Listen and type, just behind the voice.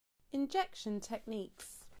Injection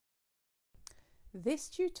techniques. This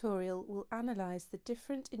tutorial will analyse the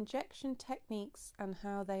different injection techniques and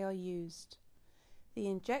how they are used. The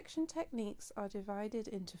injection techniques are divided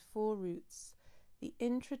into 4 routes: the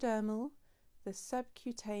intradermal, the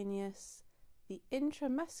subcutaneous, the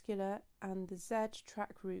intramuscular and the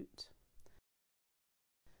Z-track route.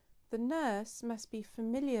 The nurse must be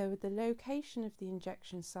familiar with the location of the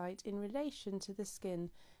injection site in relation to the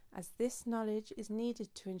skin, as this knowledge is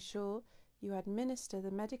needed to ensure you administer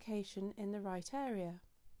the medication in the right area.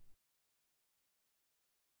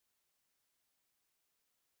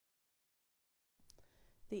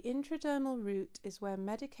 The intradermal route is where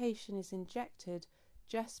medication is injected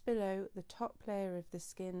just below the top layer of the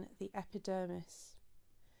skin, the epidermis.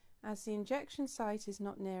 As the injection site is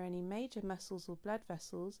not near any major muscles or blood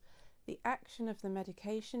vessels, the action of the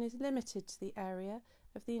medication is limited to the area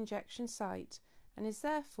of the injection site and is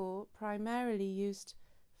therefore primarily used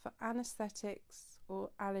for anaesthetics or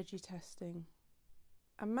allergy testing.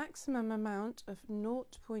 A maximum amount of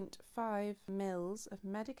 0.5 mL of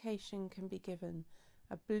medication can be given.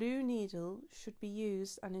 A blue needle should be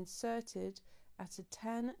used and inserted at a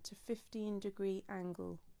 10 to 15 degree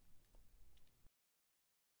angle.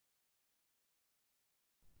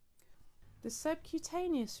 The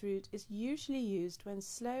subcutaneous route is usually used when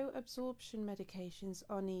slow absorption medications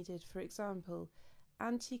are needed, for example,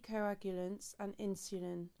 anticoagulants and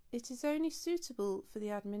insulin. It is only suitable for the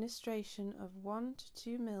administration of 1 to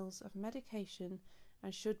 2 mL of medication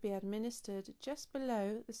and should be administered just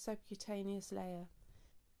below the subcutaneous layer.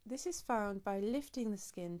 This is found by lifting the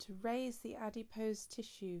skin to raise the adipose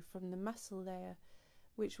tissue from the muscle layer,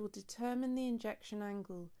 which will determine the injection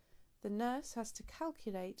angle. The nurse has to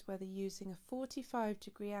calculate whether using a 45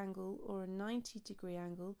 degree angle or a 90 degree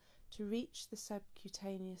angle to reach the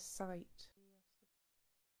subcutaneous site.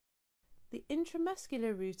 The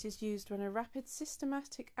intramuscular route is used when a rapid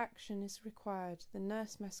systematic action is required. The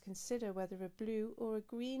nurse must consider whether a blue or a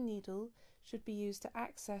green needle should be used to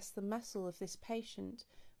access the muscle of this patient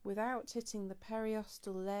without hitting the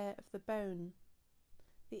periostal layer of the bone.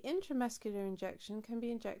 The intramuscular injection can be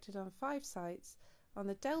injected on 5 sites: on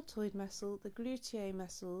the deltoid muscle, the gluteal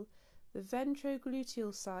muscle, the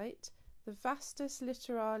ventrogluteal site, the vastus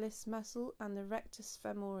littoralis muscle and the rectus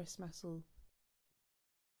femoris muscle.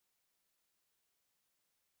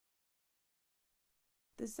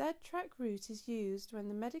 The Z-track route is used when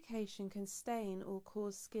the medication can stain or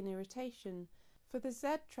cause skin irritation. For the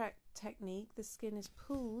Z-track technique, the skin is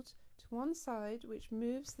pulled to one side, which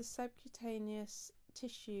moves the subcutaneous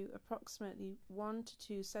tissue approximately 1 to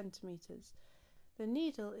 2 centimeters. The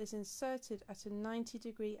needle is inserted at a 90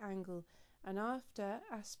 degree angle, and after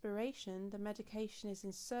aspiration the medication is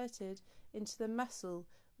inserted into the muscle,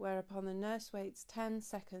 whereupon the nurse waits 10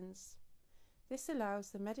 seconds. This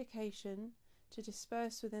allows the medication to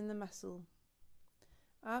disperse within the muscle.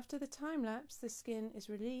 After the time lapse, the skin is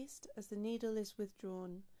released as the needle is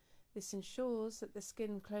withdrawn. This ensures that the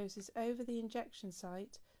skin closes over the injection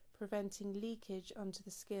site, preventing leakage onto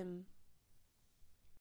the skin.